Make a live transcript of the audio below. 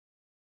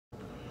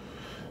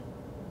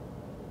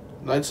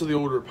Knights of the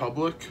Old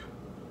Republic,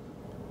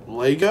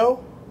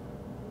 Lego.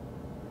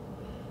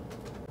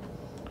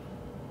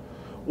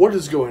 What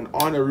is going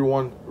on,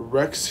 everyone?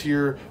 Rex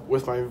here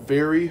with my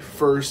very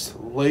first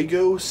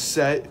Lego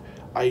set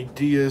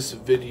ideas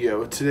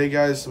video. Today,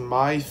 guys,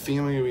 my theme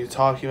I'm going to be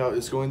talking about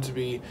is going to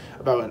be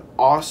about an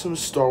awesome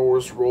Star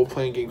Wars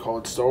role-playing game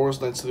called Star Wars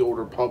Knights of the Old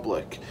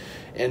Republic.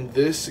 And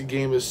this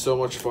game is so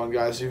much fun,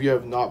 guys. If you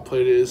have not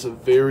played it, it's a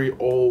very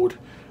old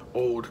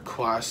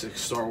classic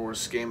Star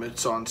Wars game.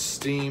 It's on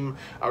Steam.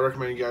 I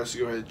recommend you guys to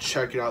go ahead and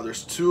check it out.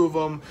 There's two of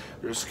them.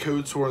 There's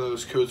KOTOR and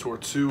there's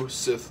KOTOR 2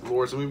 Sith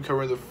Lords. I'm going to be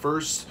covering the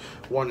first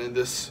one in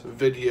this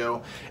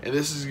video, and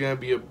this is going to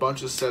be a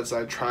bunch of sets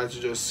I tried to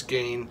just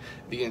gain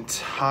the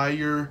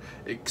entire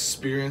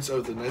experience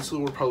of the Knights of the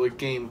Old Republic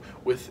game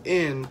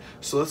within.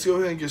 So let's go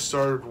ahead and get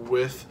started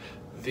with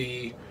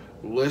the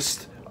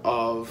list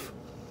of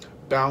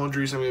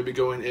boundaries I'm going to be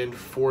going in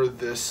for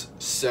this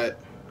set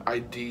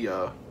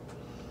idea.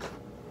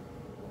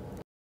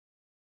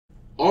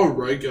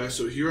 Alright, guys,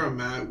 so here I'm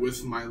at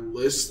with my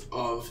list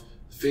of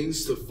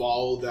things to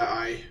follow that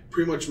I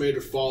pretty much made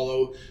to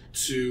follow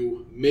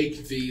to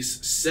make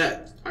these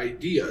set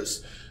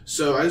ideas.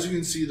 So as you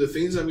can see, the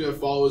things I'm going to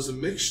follow is a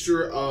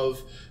mixture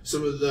of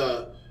some of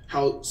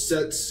how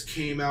sets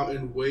came out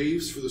in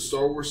waves for the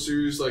Star Wars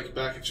series, like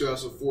back in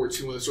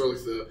 2014 when they started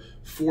like the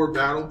 4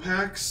 battle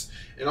packs,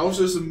 and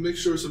also just a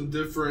mixture of some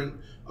different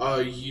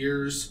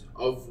years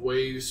of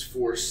waves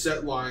for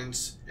set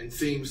lines and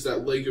themes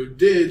that Lego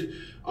did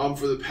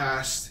for the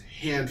past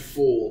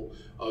handful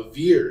of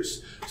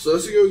years. So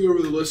let's go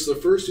over the list. The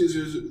first is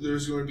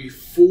there's going to be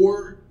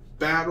 4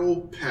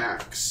 battle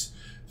packs,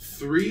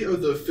 3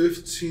 of the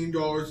 $15 to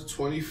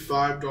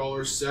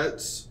 $25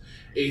 sets,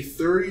 a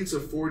 $30 to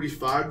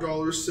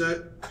 $45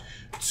 set,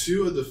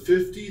 2 of the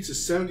 $50 to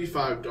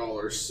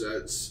 $75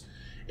 sets,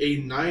 a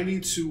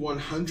 $90 to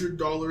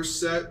 $100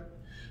 set,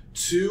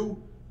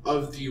 2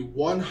 of the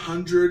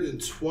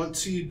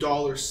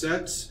 $120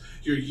 sets,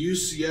 your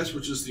UCS,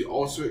 which is the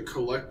Ultimate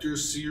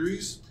Collector's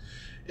Series,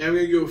 and I'm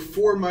going to go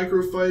 4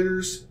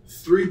 microfighters,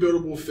 3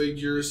 buildable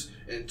figures,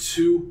 and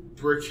 2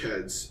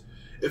 brickheads.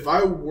 If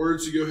I were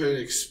to go ahead and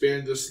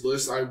expand this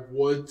list, I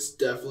would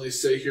definitely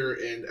say here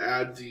and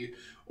add the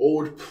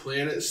old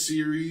Planet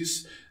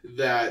series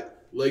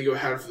that Lego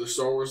had for the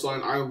Star Wars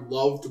line. I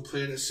love the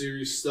Planet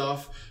series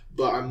stuff,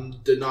 but I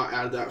did not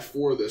add that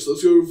for this.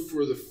 Let's go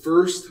for the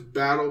first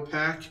battle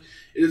pack.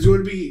 It is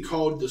going to be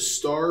called the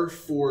Star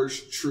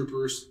Forged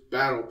Troopers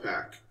Battle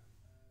Pack.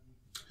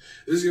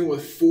 This is going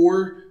with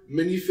 4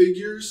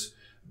 minifigures,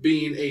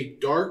 being a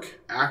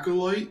Dark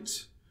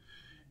Acolyte,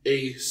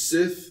 a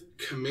Sith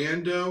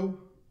Commando,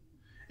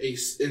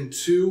 and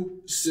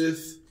 2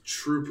 Sith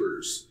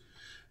Troopers.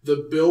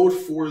 The build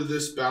for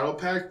this battle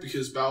pack,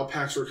 because battle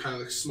packs are kind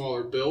of like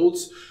smaller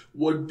builds,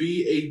 would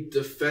be a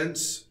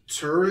defense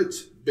turret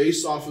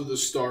based off of the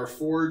Star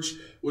Forge,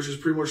 which is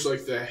pretty much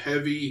like the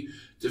heavy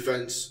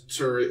defense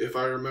turret, if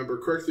I remember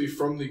correctly,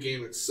 from the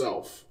game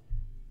itself.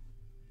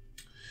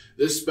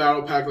 This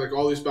battle pack, like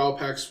all these battle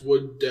packs,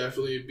 would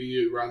definitely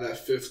be around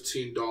that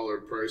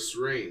 $15 price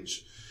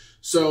range.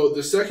 So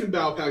the second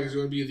battle pack is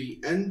going to be the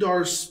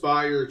Endar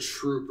Spire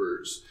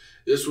Troopers.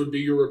 This would be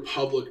your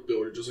Republic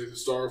builder, just like the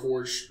Star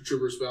Wars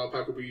Troopers battle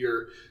pack would be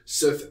your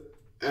Sith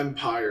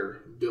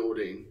Empire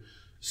building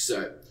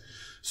set.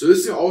 So this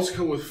is going to also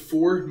come with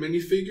 4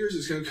 minifigures.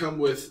 It's going to come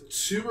with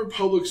 2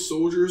 Republic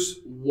soldiers,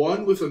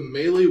 1 with a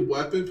melee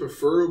weapon,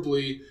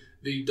 preferably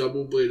the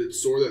double-bladed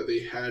sword that they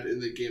had in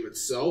the game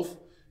itself,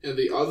 and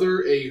the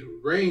other a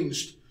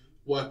ranged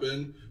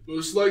weapon,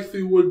 most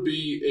likely would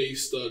be a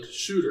stud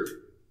shooter.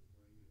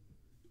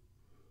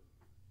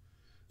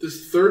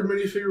 This third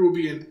minifigure will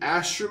be an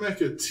astromech,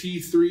 a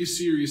T3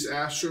 series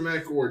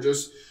astromech, or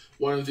just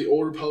one of the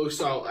Old Republic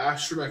style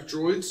astromech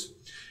droids.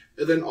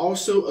 And then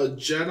also a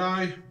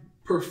Jedi,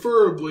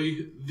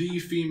 preferably the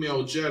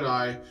female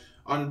Jedi,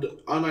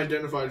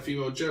 unidentified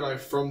female Jedi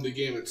from the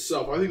game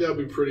itself. I think that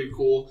would be pretty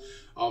cool.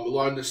 A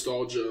lot of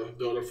nostalgia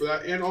build up for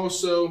that. And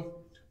also,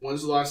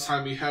 when's the last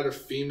time you had a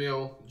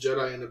female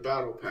Jedi in a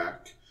battle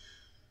pack?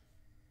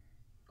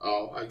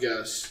 Oh, I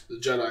guess the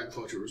Jedi and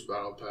Clone Troopers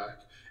battle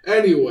pack.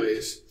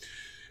 Anyways,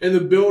 and the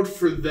build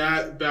for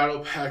that battle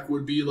pack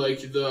would be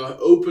like the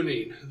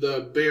opening,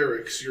 the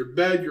barracks, your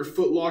bed, your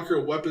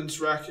footlocker, weapons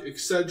rack,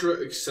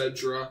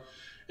 etc.,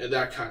 and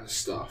that kind of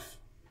stuff.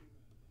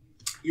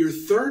 Your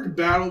third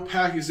battle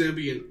pack is going to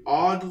be an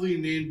oddly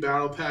named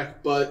battle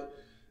pack, but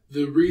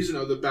the reason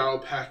of the battle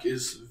pack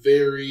is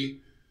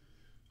very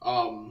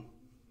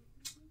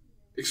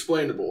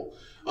explainable.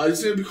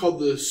 It's going to be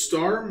called the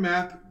Star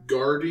Map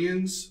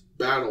Guardians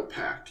Battle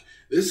Pack.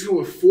 This is going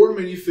with 4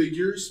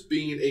 minifigures,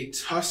 being a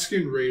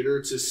Tusken Raider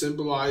to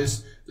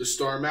symbolize the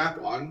star map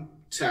on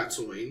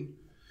Tatooine,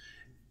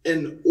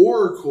 an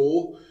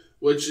Oracle,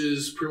 which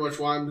is pretty much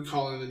why I'm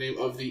calling the name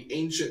of the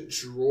ancient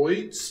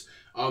droids,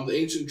 the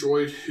ancient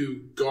droid who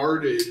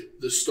guarded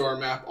the star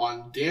map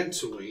on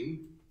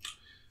Dantooine,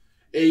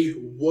 a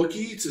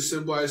Wookiee to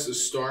symbolize the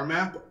star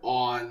map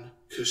on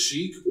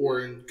Kashyyyk,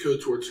 or in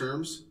KOTOR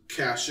terms,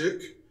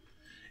 Kashyyyk,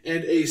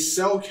 and a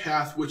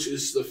Selkath, which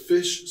is the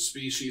fish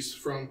species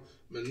from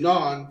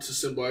Manon to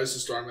symbolize the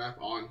star map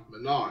on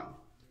Manon.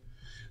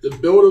 The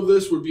build of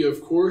this would be,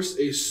 of course,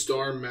 a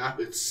star map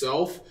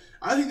itself.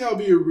 I think that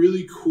would be a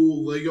really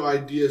cool Lego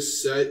idea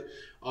set.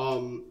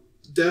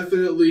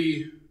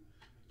 Definitely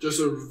just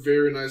a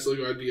very nice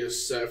Lego idea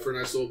set for a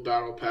nice little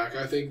battle pack.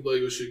 I think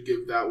Lego should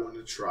give that one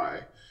a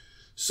try.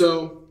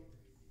 So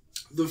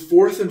the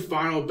fourth and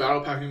final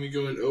battle pack I'm going to be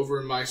going over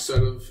in my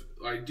set of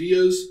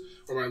ideas,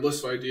 or my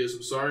list of ideas,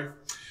 I'm sorry,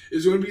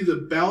 is going to be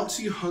the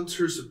Bounty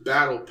Hunters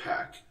Battle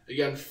Pack.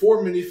 Again,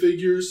 4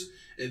 minifigures,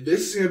 and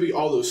this is going to be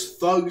all those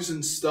thugs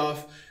and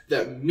stuff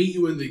that meet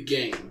you in the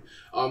game.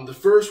 The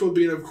first one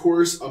being, of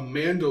course, a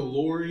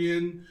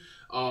Mandalorian.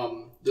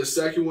 The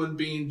second one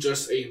being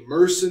just a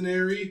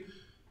mercenary.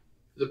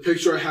 The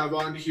picture I have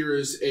on here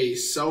is a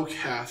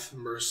Selkath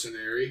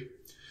mercenary.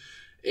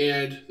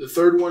 And the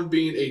third one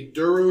being a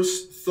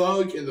Duros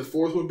thug, and the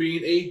fourth one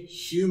being a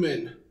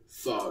human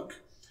thug.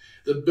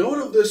 The build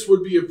of this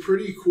would be a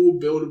pretty cool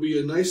build. It would be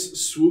a nice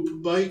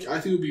swoop bike. I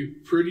think it would be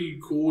pretty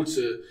cool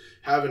to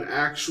have an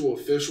actual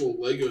official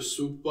Lego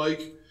swoop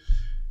bike,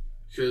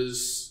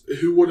 because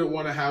who wouldn't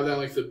want to have that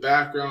like the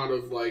background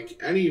of like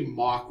any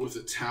mock with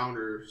a town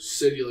or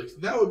city? Like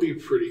that would be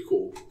pretty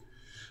cool.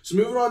 So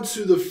moving on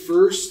to the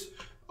first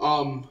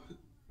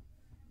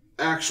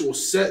actual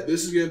set.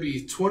 This is going to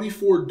be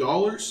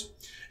 $24.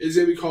 It's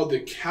going to be called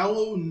the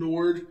Calo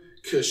Nord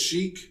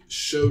Kashyyyk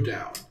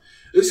Showdown.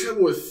 This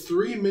comes with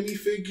 3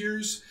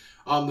 minifigures.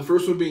 The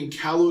first one being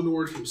Calo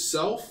Nord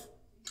himself,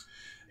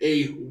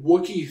 a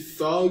Wookiee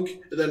thug,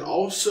 and then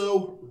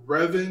also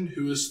Revan,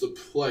 who is the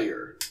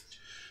player.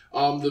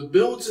 The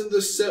builds in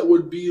this set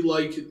would be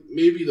like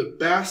maybe the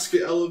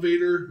basket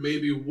elevator,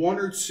 maybe 1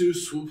 or 2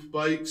 swoop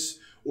bikes,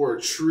 or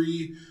a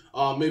tree.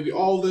 Maybe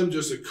all of them,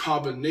 just a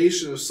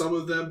combination of some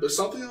of them, but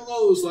something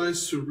along those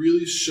lines to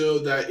really show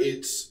that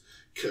it's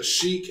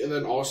Kashyyyk and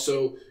then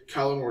also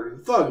Calo Nord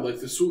and Thug,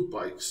 like the swoop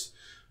bikes.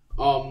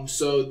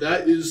 So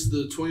that is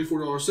the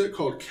 $24 set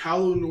called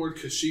Calo Nord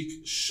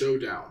Kashyyyk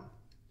Showdown.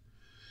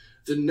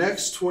 The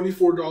next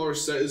 $24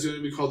 set is going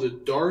to be called the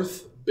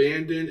Darth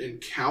Bandon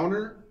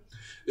Encounter.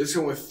 This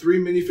comes with 3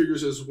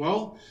 minifigures as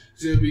well.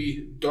 It's going to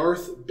be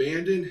Darth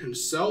Bandon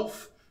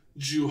himself,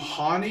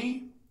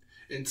 Juhani,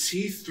 and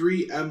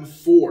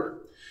T3M4.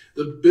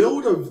 The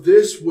build of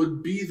this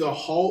would be a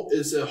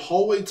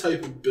hallway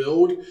type of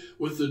build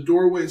with the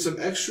doorway and some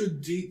extra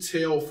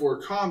detail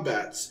for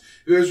combats.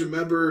 If you guys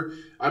remember,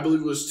 I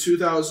believe it was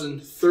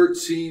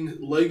 2013,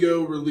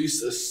 Lego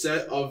released a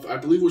set of, I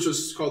believe it was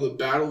just called the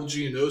Battle of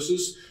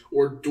Geonosis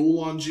or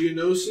Duel on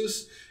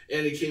Geonosis,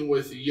 and it came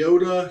with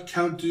Yoda,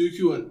 Count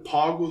Dooku, and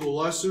Poggle the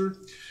Lesser.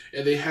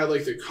 And they had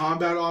like the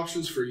combat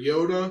options for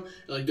Yoda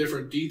and like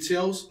different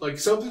details, like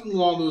something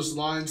along those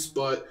lines,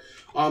 but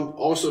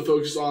also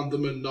focused on the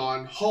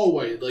Manon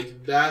hallway,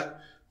 like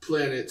that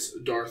planet's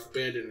Darth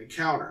Bandon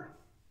encounter.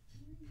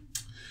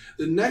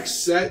 The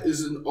next set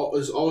is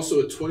also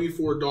a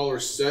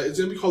 $24 set. It's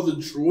going to be called the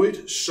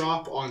Droid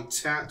Shop on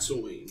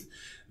Tatooine.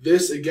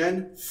 This,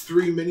 again,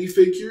 3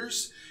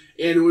 minifigures,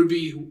 and it would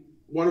be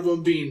one of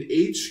them being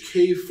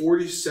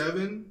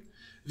HK-47,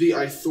 the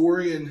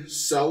Ithorian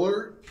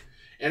Seller,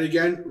 and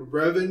again,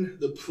 Revan,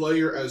 the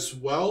player as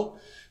well.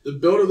 The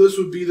build of this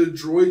would be the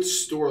droid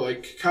store,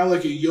 like kind of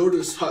like a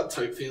Yoda's Hut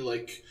type thing,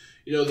 like,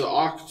 you know, the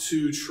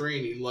Octu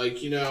training,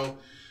 like, you know,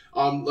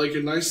 like a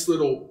nice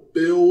little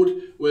build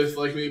with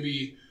like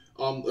maybe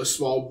a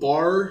small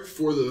bar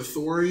for the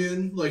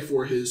Ithorian, like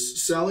for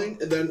his selling,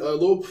 and then a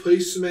little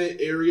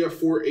placement area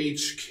for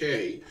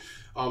HK.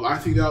 I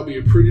think that would be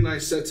a pretty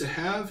nice set to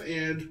have,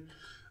 and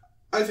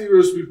I think it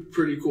would be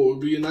pretty cool. It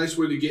would be a nice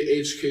way to get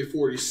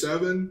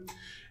HK-47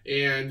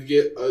 and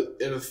get an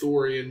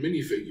Ithorian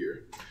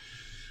minifigure.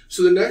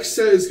 So the next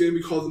set is going to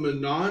be called the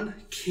Manon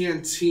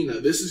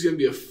Cantina. This is going to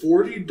be a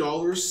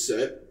 $40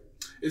 set.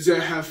 It's going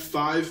to have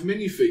 5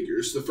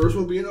 minifigures. The first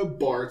one being a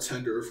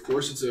bartender, of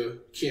course, it's a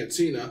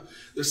cantina.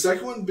 The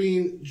second one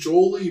being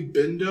Jolie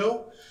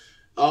Bindo.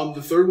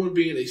 The third one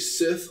being a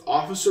Sith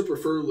officer,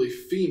 preferably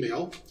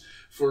female,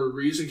 for a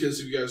reason,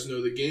 because if you guys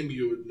know the game,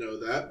 you would know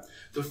that.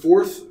 The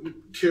fourth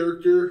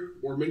character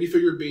or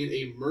minifigure being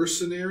a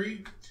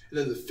mercenary, and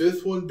then the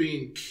fifth one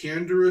being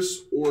Canderous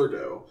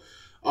Ordo.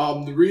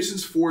 The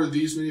reasons for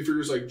these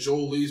minifigures like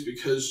Jolie's,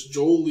 because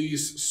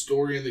Jolie's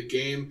story in the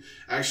game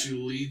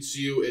actually leads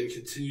you and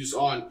continues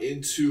on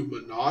into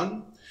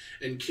Manon.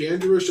 And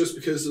Canderous, just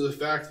because of the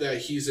fact that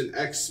he's an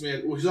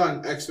X-Man, well, he's not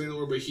an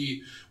X-Mandalorian, but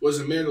he was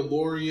a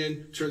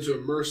Mandalorian, turned to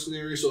a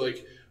mercenary. So,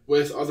 like,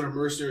 with other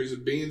mercenaries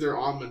being there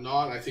on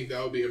Manon, I think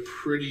that would be a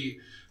pretty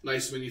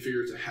nice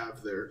minifigure to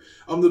have there.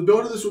 The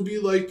build of this would be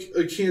like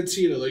a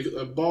cantina, like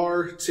a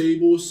bar,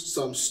 tables,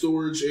 some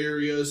storage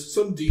areas,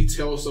 some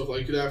detail, stuff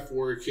like that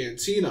for a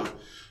cantina.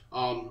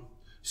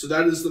 So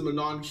that is the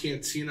Manon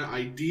Cantina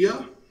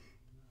idea.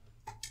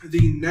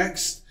 The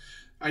next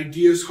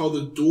idea is called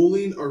the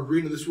Dueling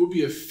Arena. This will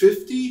be a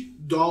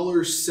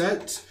 $50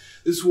 set.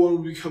 This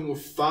one will come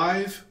with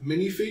 5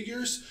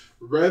 minifigures.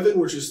 Revan,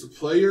 which is the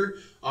player,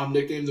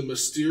 nicknamed the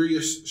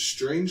Mysterious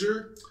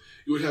Stranger.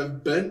 You would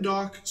have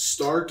Bendoc,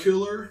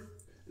 Starkiller,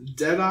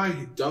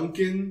 Deadeye,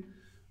 Duncan,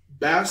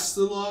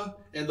 Bastila,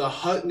 and the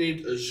Hutt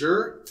named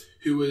Azure,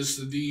 who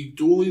is the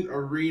Dueling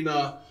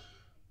Arena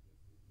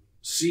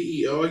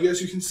CEO, I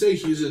guess you can say.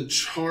 He's in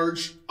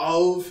charge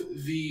of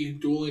the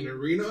Dueling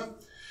Arena.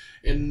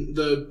 And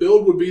the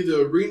build would be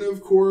the arena,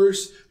 of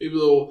course, maybe a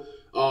little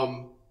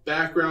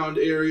background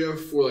area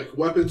for like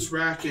weapons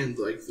rack and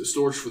like the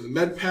storage for the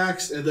med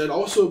packs, and then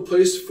also a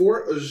place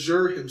for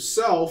Azure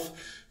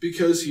himself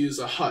because he is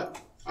a Hutt.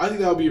 I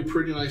think that would be a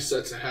pretty nice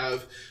set to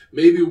have.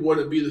 Maybe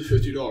wouldn't be the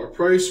 $50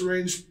 price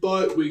range,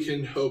 but we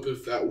can hope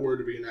if that were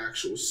to be an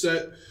actual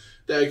set,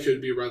 that it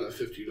could be around that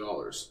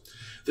 $50.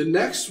 The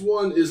next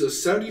one is a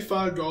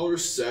 $75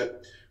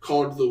 set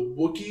called the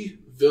Wookiee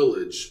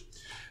Village.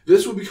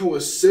 This will come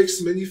with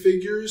 6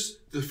 minifigures.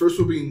 The first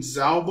one being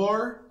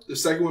Zalbar, the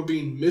second one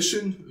being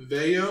Mission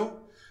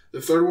Veo,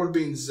 the third one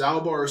being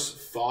Zalbar's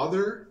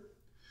father,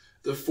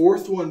 the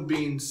fourth one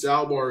being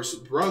Zalbar's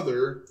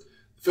brother,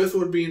 the fifth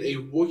one being a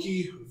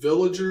Wookiee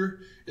villager,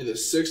 and the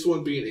sixth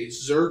one being a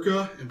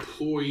Zerka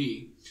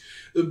employee.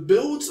 The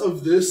builds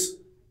of this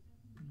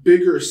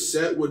bigger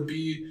set would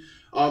be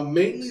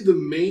mainly the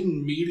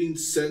main meeting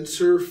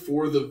center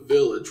for the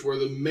village, where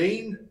the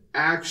main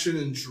action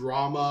and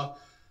drama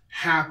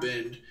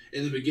happened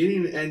in the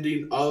beginning and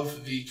ending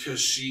of the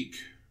Kashyyyk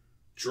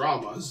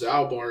drama,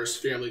 Zalbar's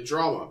family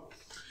drama.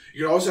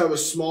 You can also have a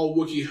small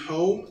Wookiee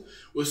home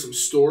with some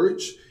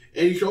storage,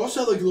 and you can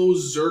also have like a little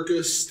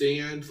Zerka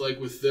stand,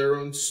 like with their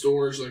own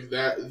storage, like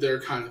that,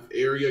 their kind of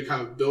area,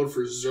 kind of build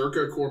for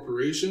Zerka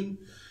Corporation.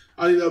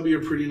 I think that would be a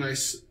pretty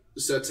nice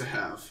set to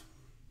have.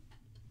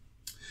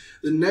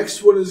 The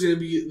next one is going to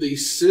be the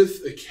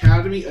Sith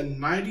Academy, a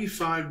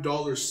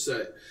 $95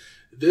 set.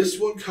 This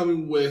one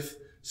coming with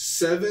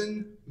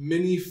 7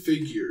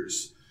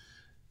 minifigures.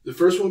 The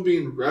first one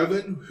being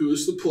Revan, who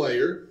is the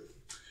player.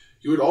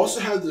 You would also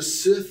have the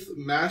Sith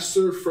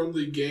Master from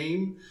the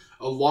game,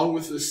 along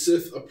with the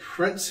Sith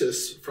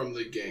Apprentice from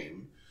the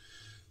game.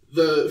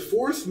 The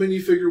fourth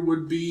minifigure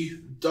would be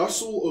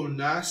Dussel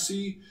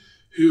Onasi,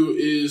 who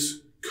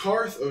is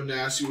Karth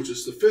Onasi, which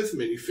is the 5th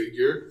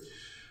minifigure,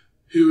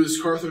 who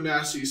is Karth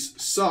Onasi's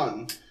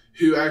son,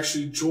 who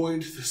actually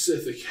joined the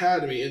Sith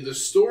Academy, and the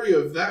story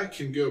of that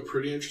can go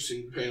pretty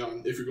interesting depending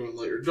on if you're going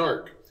light or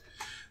dark.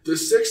 The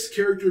 6th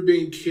character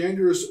being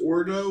Canderous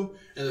Ordo,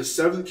 and the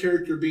 7th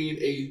character being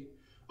a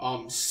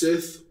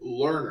Sith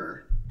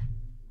learner.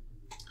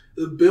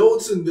 The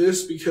builds in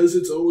this, because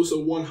it's almost a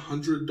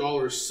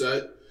 $100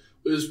 set,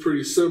 is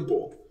pretty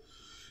simple.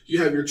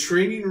 You have your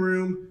training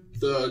room,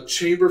 the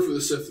chamber for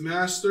the Sith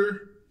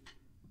Master,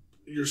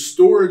 your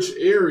storage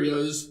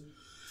areas,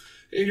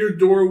 and your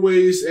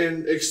doorways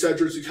and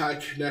etc. to kind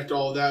of connect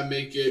all of that,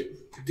 make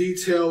it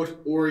detailed,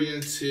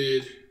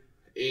 oriented,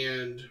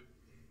 and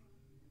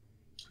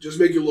just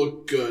make it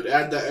look good.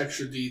 Add that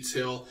extra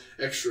detail,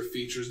 extra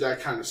features, that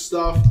kind of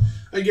stuff.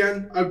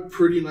 Again, a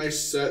pretty nice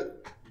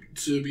set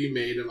to be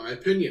made in my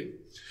opinion.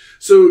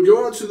 So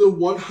going on to the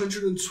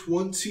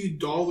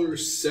 $120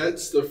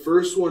 sets, the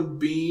first one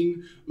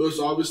being, most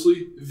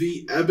obviously,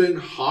 the Ebon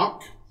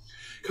Hawk.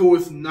 Come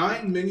with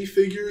 9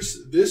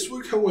 minifigures. This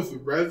would come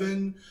with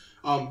Revan,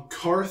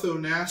 Karth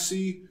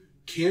Onasi,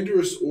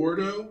 Canderous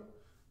Ordo,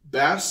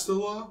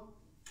 Bastila,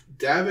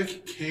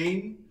 Davik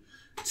Kane,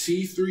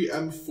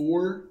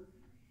 T3M4,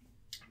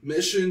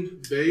 Mission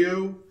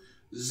Veo,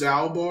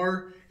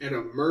 Zalbar, and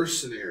a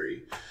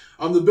Mercenary.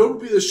 The build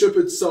would be the ship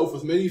itself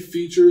with many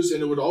features,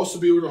 and it would also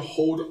be able to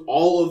hold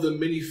all of the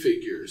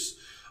minifigures.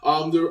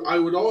 I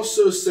would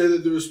also say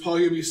that there was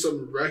probably going to be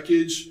some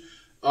wreckage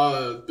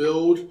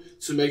build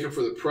to make up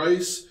for the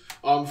price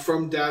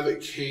from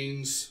Davik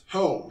Kane's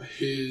home,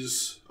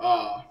 his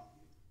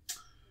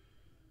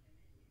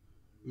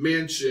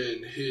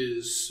mansion,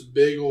 his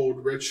big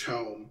old rich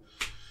home.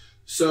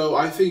 So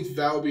I think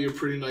that would be a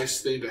pretty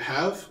nice thing to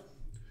have.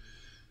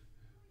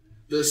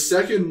 The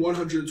second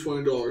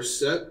 $120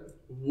 set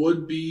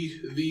would be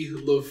the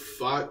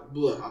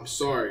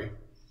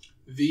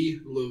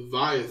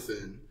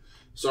Leviathan.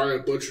 Sorry, I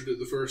butchered it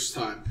the first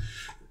time.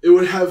 It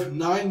would have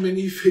 9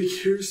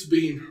 minifigures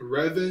being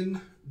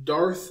Revan,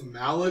 Darth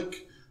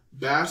Malak,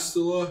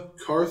 Bastila,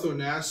 Karth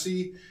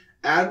Onasi,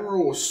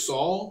 Admiral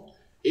Saul,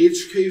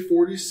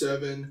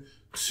 HK-47,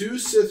 2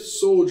 Sith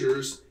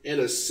soldiers, and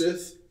a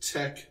Sith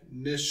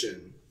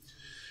technician.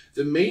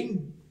 The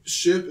main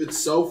ship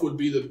itself would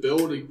be the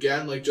build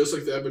again, just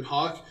like the Ebon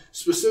Hawk,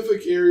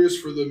 specific areas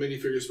for the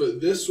minifigures,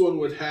 but this one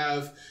would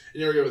have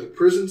an area with the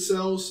prison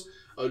cells,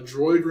 a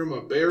droid room,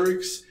 a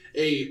barracks,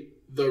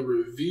 the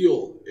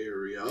reveal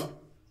area,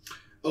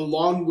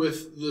 along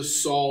with the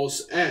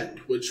Saul's End,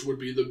 which would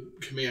be the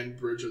command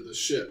bridge of the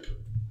ship.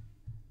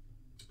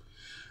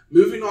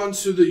 Moving on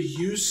to the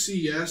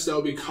UCS, that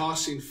will be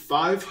costing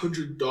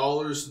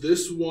 $500.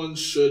 This one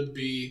should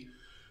be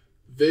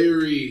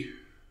very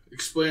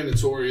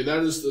explanatory.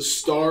 That is the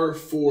Star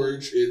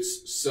Forge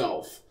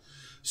itself.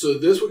 So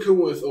this would come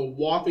with a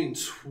whopping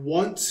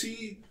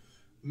 20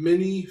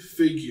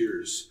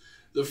 minifigures.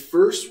 The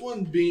first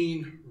one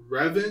being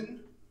Revan,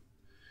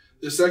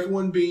 the second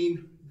one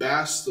being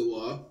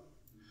Bastila,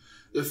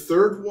 the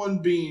third one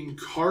being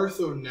Karth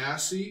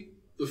Onasi,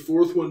 the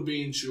fourth one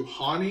being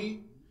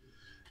Juhani,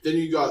 then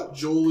you got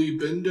Jolie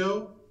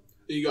Bindo,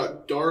 then you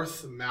got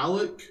Darth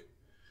Malik,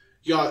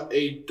 you got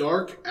a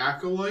Dark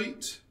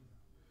Acolyte,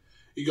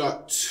 you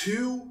got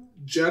 2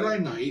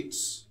 Jedi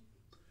Knights,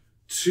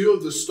 2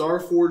 of the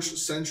Starforged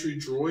Sentry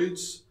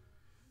Droids,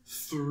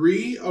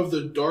 3 of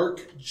the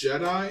Dark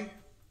Jedi,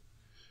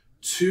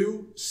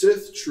 2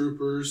 Sith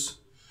Troopers,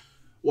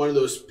 one of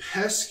those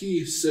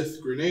pesky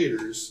Sith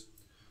Grenaders,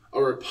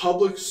 a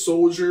Republic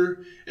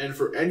Soldier, and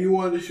for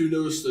anyone who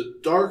knows the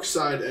dark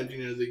side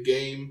ending of the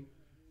game,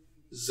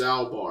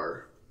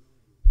 Zalbar.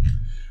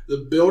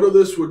 The build of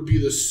this would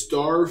be the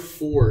Star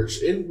Forge.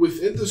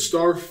 Within the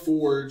Star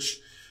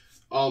Forge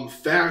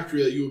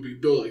factory that you would be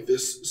building, like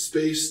this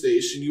space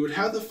station, you would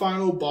have the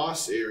final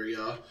boss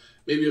area,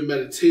 maybe a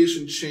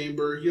meditation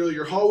chamber, you know,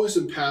 your hallways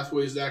and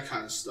pathways, that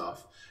kind of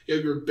stuff. You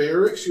have your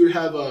barracks, you would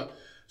have a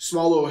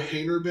small little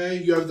hangar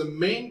bay. You have the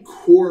main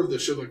core of the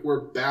ship, like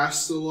where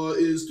Bastila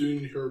is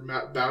doing her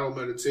battle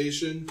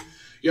meditation.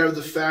 You have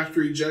the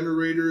factory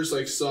generators,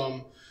 like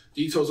some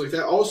details like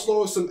that.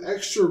 Also, some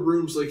extra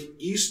rooms like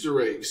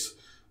Easter eggs,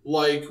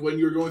 like when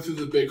you're going through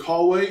the big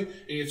hallway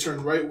and you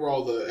turn right where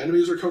all the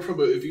enemies are coming from,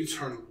 but if you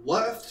turn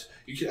left,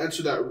 you can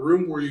enter that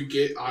room where you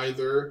get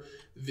either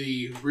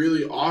the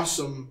really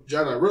awesome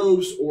Jedi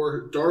robes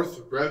or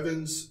Darth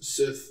Revan's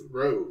Sith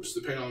robes,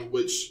 depending on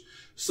which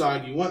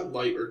side you want,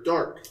 light or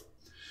dark.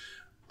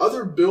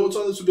 Other builds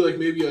on this would be like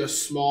maybe a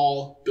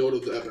small build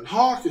of the Ebon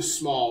Hawk, a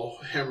small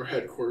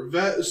Hammerhead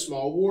Corvette, a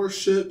small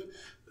warship,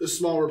 a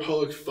small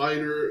Republic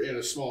fighter, and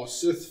a small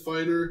Sith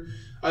fighter.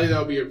 I think that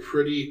would be a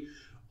pretty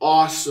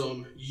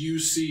awesome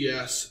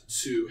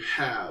UCS to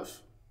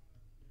have.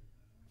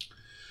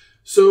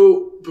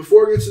 So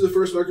before I get to the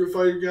first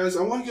microfighter, guys,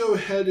 I want to go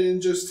ahead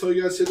and just tell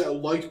you guys to hit that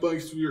like button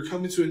because we are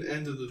coming to an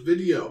end of the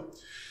video.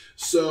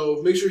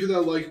 So make sure you hit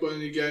that like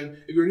button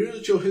again. If you're new to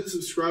the channel, hit the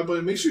subscribe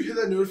button. Make sure you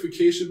hit that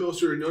notification bell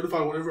so you're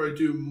notified whenever I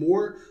do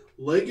more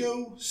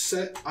Lego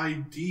set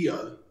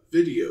idea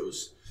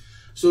videos.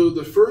 So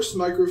the first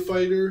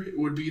microfighter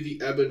would be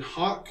the Ebon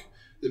Hawk.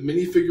 The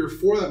minifigure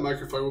for that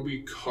microfighter will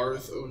be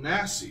Karth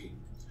Onasi.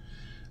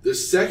 The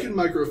second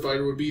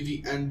microfighter would be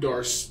the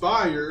Endar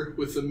Spire,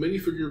 with the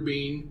minifigure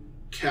being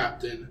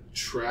Captain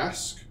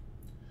Trask.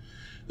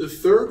 The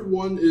third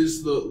one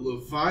is the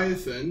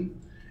Leviathan,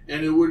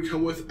 and it would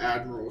come with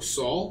Admiral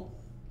Saul.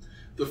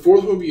 The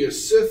fourth would be a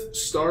Sith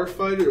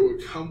Starfighter. It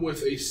would come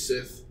with a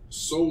Sith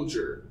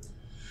Soldier.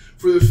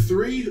 For the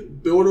 3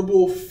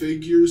 buildable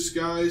figures,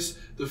 guys,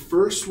 the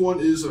first one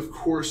is, of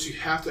course, you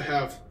have to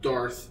have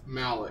Darth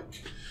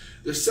Malik.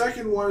 The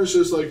second one is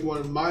just like one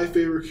of my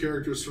favorite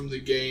characters from the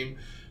game,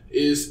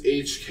 is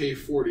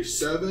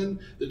HK-47.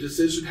 The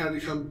decision had to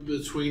come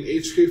between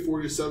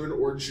HK-47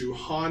 or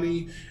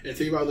Juhani. And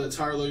think about the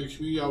entire Lego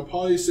community, I would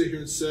probably sit here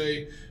and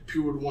say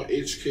people would want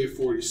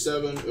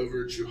HK-47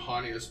 over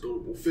Juhani as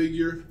buildable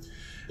figure.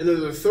 And then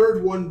the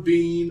third one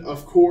being,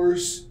 of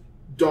course,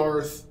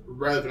 Darth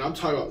Revan. I'm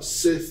talking about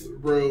Sith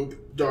Robe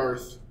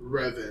Darth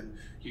Revan.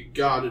 You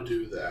gotta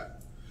do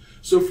that.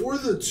 So for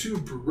the 2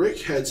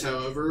 brickheads,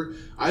 however,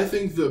 I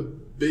think the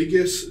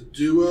biggest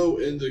duo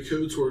in the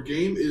KOTOR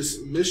game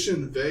is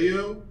Mission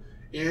Veo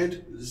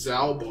and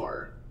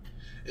Zalbar.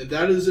 And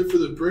that is it for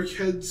the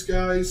brickheads,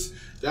 guys.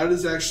 That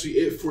is actually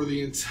it for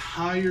the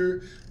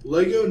entire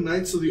Lego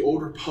Knights of the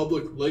Old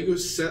Republic Lego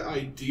set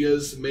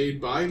ideas made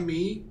by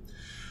me.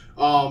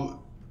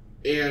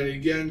 And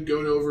again,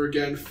 going over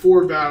again,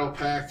 4 battle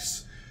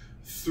packs,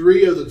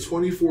 3 of the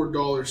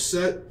 $24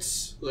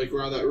 sets, like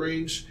around that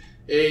range,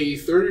 a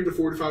 $30 to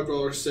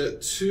 $45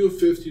 set, 2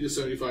 $50 to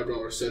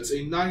 $75 sets, a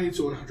 $90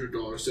 to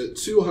 $100 set,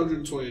 2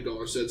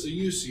 $120 sets, a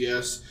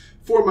UCS,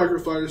 4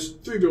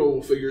 microfighters, 3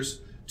 buildable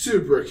figures,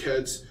 2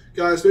 brickheads.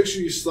 Guys, make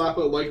sure you slap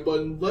that like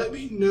button. Let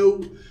me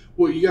know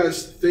what you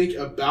guys think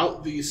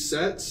about these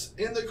sets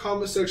in the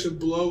comment section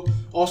below.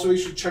 Also, make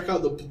sure to check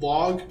out the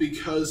blog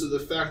because of the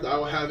fact that I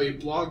will have a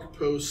blog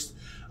post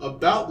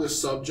about this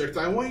subject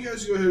I want you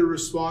guys to go ahead and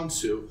respond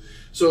to.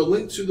 So a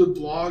link to the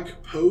blog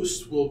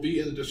post will be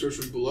in the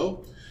description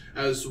below,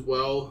 as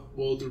well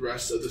will the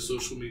rest of the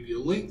social media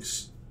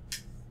links.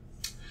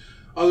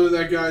 Other than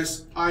that,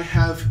 guys, I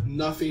have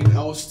nothing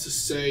else to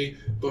say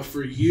but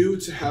for you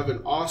to have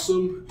an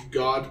awesome,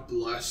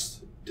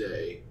 God-blessed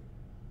day.